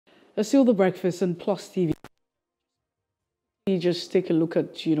Still the breakfast and Plus TV. Just take a look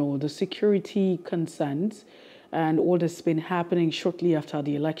at, the security concerns and all that's been happening shortly after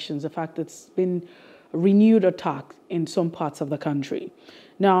the elections. The fact that it's been a renewed attack in some parts of the country.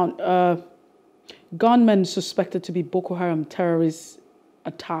 Now, gunmen suspected to be Boko Haram terrorists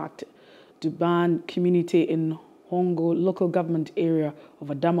attacked Duban community in Hongo local government area of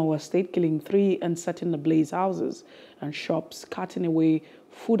Adamawa state, killing 3 and setting ablaze houses and shops, cutting away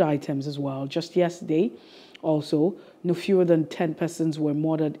food items as well. Just yesterday, also, no fewer than 10 persons were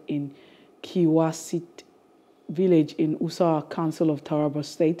murdered in Kiwasit village in Usa Council of Taraba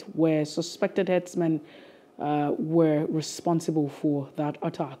State, where suspected headsmen were responsible for that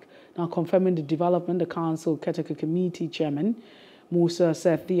attack. Now, confirming the development, the council caretaker committee chairman Musa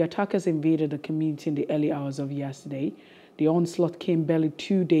said the attackers invaded the community in the early hours of yesterday. The onslaught came barely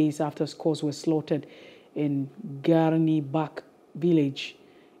 2 days after scores were slaughtered in Garni Bak village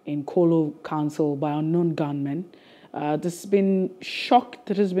in Kolo Council by unknown gunmen. There's been shock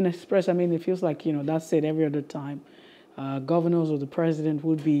that has been expressed. I mean, it feels like, that's said every other time. Governors or the president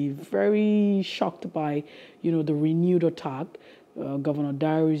would be very shocked by, the renewed attack. Governor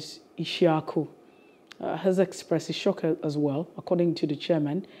Darius Ishiaku has expressed his shock as well. According to the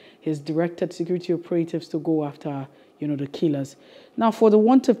chairman, he has directed security operatives to go after, the killers. Now, for the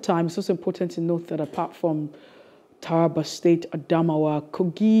want of time, it's also important to note that apart from Taraba State, Adamawa,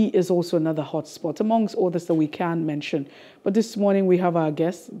 Kogi is also another hotspot, amongst others that we can mention. But this morning, we have our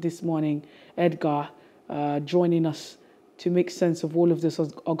guest, Edgar, joining us to make sense of all of this.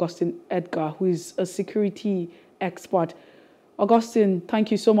 Augustine Egar, who is a security expert. Augustine, thank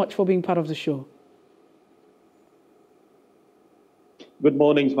you so much for being part of the show. Good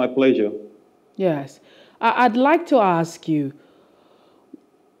morning, it's my pleasure. Yes. I'd like to ask you,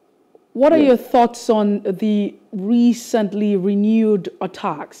 what are your thoughts on the recently renewed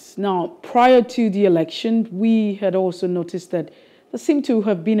attacks? Now, prior to the election, we had also noticed that there seemed to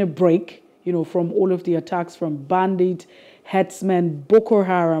have been a break, from all of the attacks from bandit, headsmen, Boko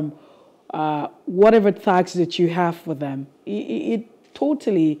Haram, whatever tags that you have for them. It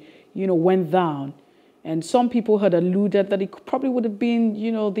totally, went down. And some people had alluded that it probably would have been,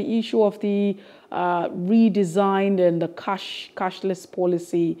 the issue of the redesigned and the cashless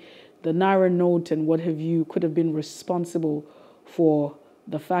policy, the Naira note and what have you, could have been responsible for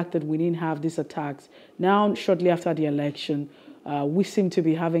the fact that we didn't have these attacks. Now, shortly after the election, we seem to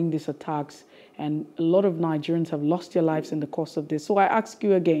be having these attacks, and a lot of Nigerians have lost their lives in the course of this. So I ask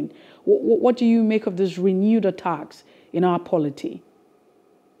you again, what do you make of these renewed attacks in our polity?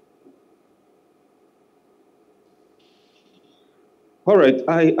 All right,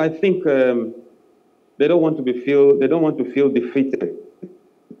 I think they don't want to feel defeated,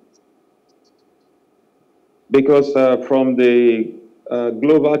 because from the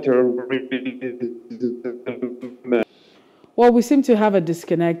global terrorism. Well, we seem to have a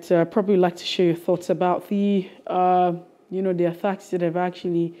disconnect. Probably like to share your thoughts about the the attacks that have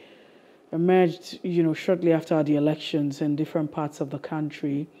actually emerged, shortly after the elections in different parts of the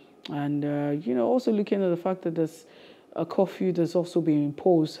country, and also looking at the fact that there's a curfew that's also being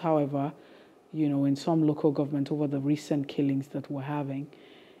imposed, however, in some local government over the recent killings that we're having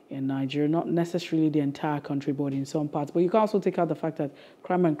in Nigeria, not necessarily the entire country, but in some parts. But you can also take out the fact that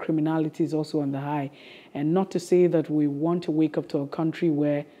crime and criminality is also on the high. And not to say that we want to wake up to a country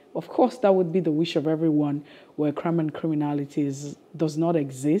where, of course, that would be the wish of everyone, where crime and criminality does not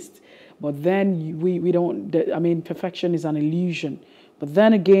exist. But then we don't, I mean, perfection is an illusion. But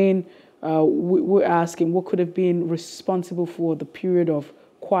then again, we're asking what could have been responsible for the period of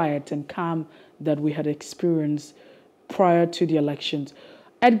quiet and calm that we had experienced prior to the elections.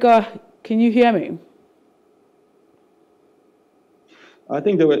 Edgar, can you hear me? I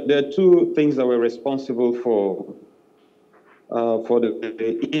think there are two things that were responsible for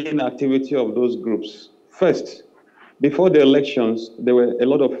the inactivity of those groups. First, before the elections, there were a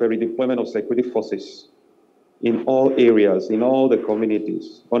lot of redeployment of security forces in all areas, in all the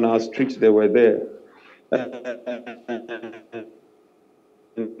communities. On our streets, they were there.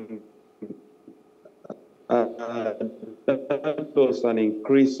 That was an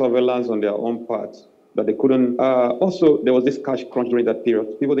increased surveillance on their own part that they couldn't. Also, there was this cash crunch during that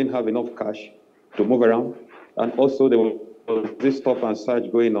period. People didn't have enough cash to move around. And also, there was this stop and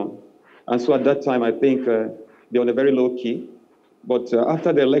search going on. And so at that time, I think they were on a very low key. But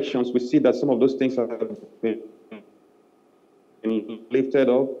after the elections, we see that some of those things have been lifted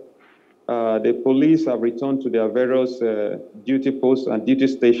up. The police have returned to their various duty posts and duty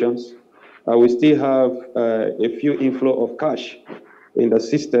stations. We still have a few inflow of cash in the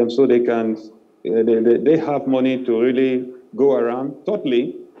system, so they can they have money to really go around.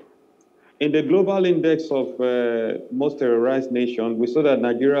 Thirdly, In the global index of most terrorized nations, we saw that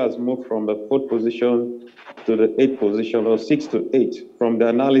Nigeria has moved from the 4th position to the 8th position, or 6 to 8, from the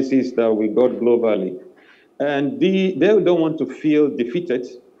analysis that we got globally. And they don't want to feel defeated,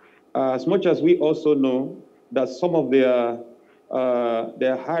 as much as we also know that some of their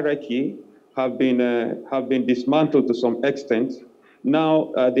hierarchy have been dismantled to some extent.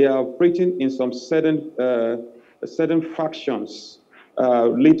 Now they are operating in some certain factions,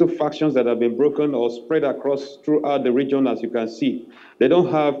 little factions that have been broken or spread across throughout the region, as you can see. They don't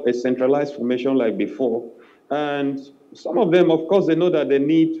have a centralized formation like before. And some of them, of course, they know that they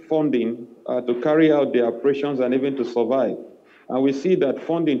need funding to carry out their operations and even to survive. And we see that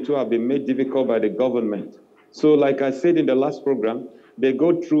funding too have been made difficult by the government. So like I said in the last program, they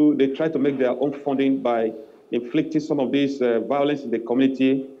try to make their own funding by inflicting some of these violence in the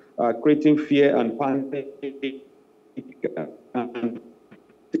community, creating fear and panic, and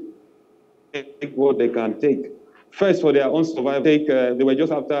take what they can take. First, for their own survival, they were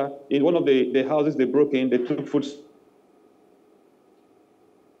just after, in one of the houses they broke in, they took food.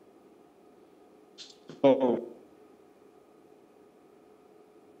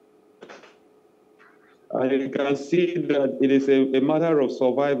 You can see that it is a matter of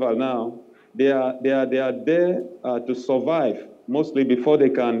survival now. They are there to survive, mostly before they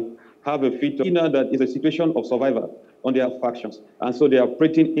can have a fit. You know that is a situation of survival on their factions, and so they are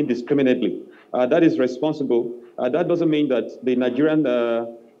operating indiscriminately. That is responsible. That doesn't mean that the Nigerian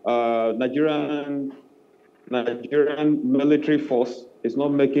military force is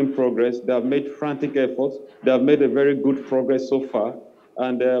not making progress. They have made frantic efforts. They have made a very good progress so far.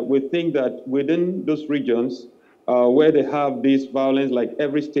 And we think that within those regions where they have this violence, like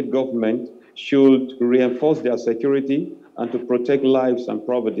every state government should reinforce their security and to protect lives and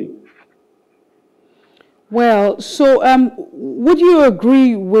property. Well, so would you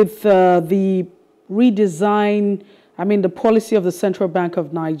agree with the redesign, the policy of the Central Bank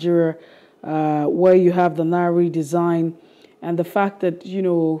of Nigeria, where you have the Naira redesign, and the fact that,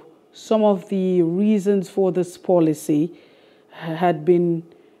 some of the reasons for this policy had been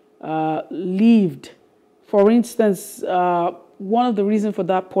leaved? For instance, one of the reasons for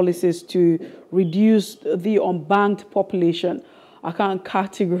that policy is to reduce the unbanked population. I can't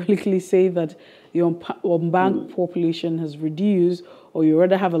categorically say that the unbanked population has reduced, or you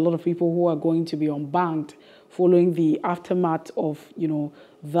rather have a lot of people who are going to be unbanked following the aftermath of,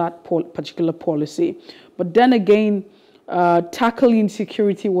 that particular policy. But then again, tackling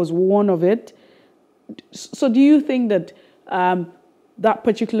insecurity was one of it. So do you think that that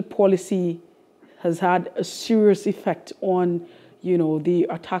particular policy has had a serious effect on, the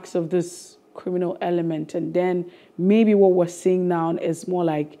attacks of this criminal element, and then maybe what we're seeing now is more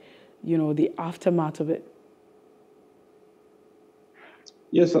like, the aftermath of it?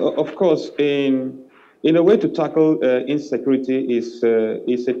 Yes, of course. In a way to tackle insecurity is a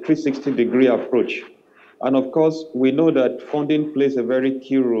 360-degree approach. And of course, we know that funding plays a very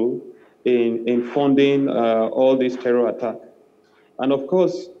key role in funding all these terror attacks. And of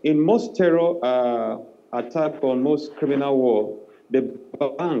course, in most terror attack or most criminal war, the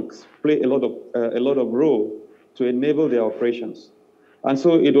banks play a lot of role to enable their operations. And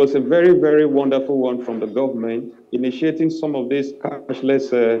so it was a very, very wonderful one from the government, initiating some of this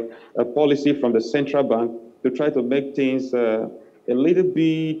cashless policy from the central bank to try to make things a little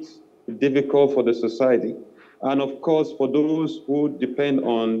bit difficult for the society. And of course, for those who depend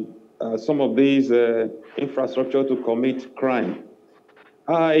on some of these infrastructure to commit crime.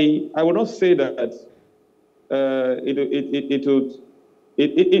 I would not say that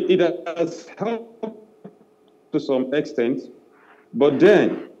it has helped to some extent, but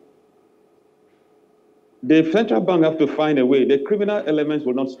then the central bank have to find a way. The criminal elements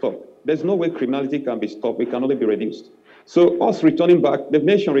will not stop. There's no way criminality can be stopped. It can only be reduced. So us returning back, the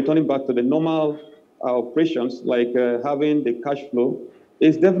nation returning back to the normal operations, like having the cash flow,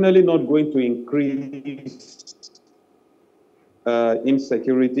 is definitely not going to increase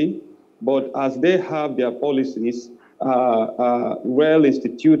insecurity. But as they have their policies well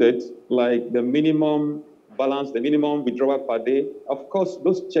instituted, like the minimum balance, the minimum withdrawal per day, of course,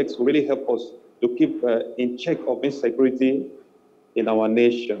 those checks will really help us to keep in check of insecurity in our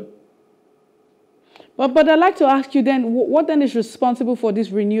nation. But I'd like to ask you then, what then is responsible for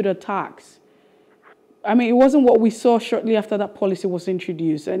these renewed attacks? It wasn't what we saw shortly after that policy was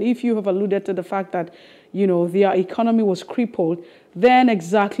introduced. And if you have alluded to the fact that, their economy was crippled, then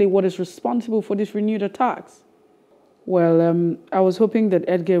exactly what is responsible for these renewed attacks? Well, I was hoping that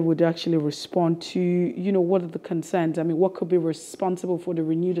Edgar would actually respond to, what are the concerns? What could be responsible for the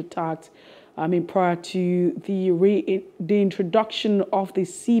renewed attacks I mean, prior to the introduction of the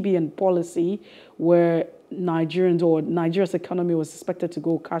CBN policy, where Nigeria's economy was expected to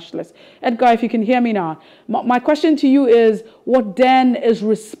go cashless. Edgar, if you can hear me now, my question to you is, what then is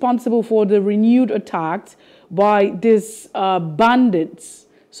responsible for the renewed attacks by these bandits?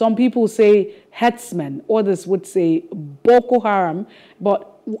 Some people say headsmen, others would say Boko Haram. But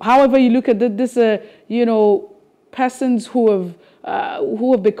however you look at it, this, persons who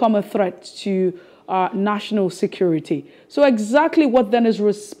have become a threat to national security. So exactly what then is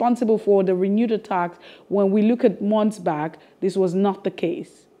responsible for the renewed attacks? When we look at months back, this was not the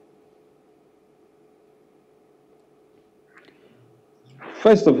case.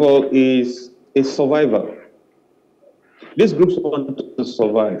 First of all, is a survivor. These groups want to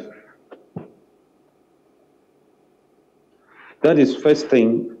survive. That is first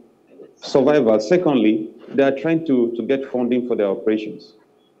thing, survival. Secondly, they are trying to get funding for their operations.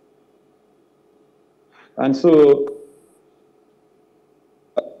 And so,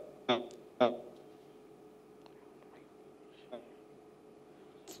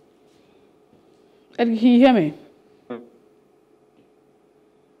 Can you hear me?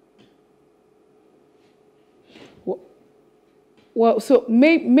 Well, so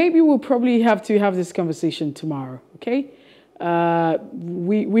maybe we'll probably have to have this conversation tomorrow, okay?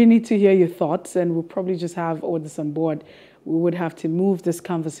 We need to hear your thoughts, and we'll probably just have all this on board. We would have to move this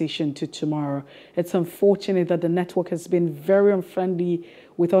conversation to tomorrow. It's unfortunate that the network has been very unfriendly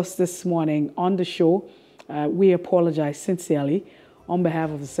with us this morning on the show. We apologize sincerely on behalf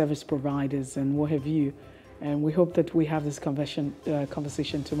of the service providers and what have you. And we hope that we have this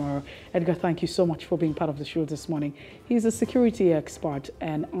conversation tomorrow. Edgar, thank you so much for being part of the show this morning. He's a security expert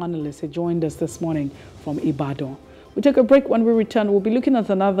and analyst. He joined us this morning from Ibadan. We'll take a break. When we return, we'll be looking at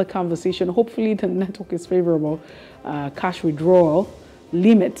another conversation. Hopefully the network is favorable. Cash withdrawal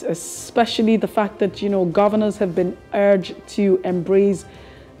limit, especially the fact that, governors have been urged to embrace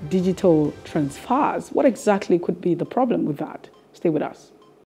digital transfers. What exactly could be the problem with that? Stay with us.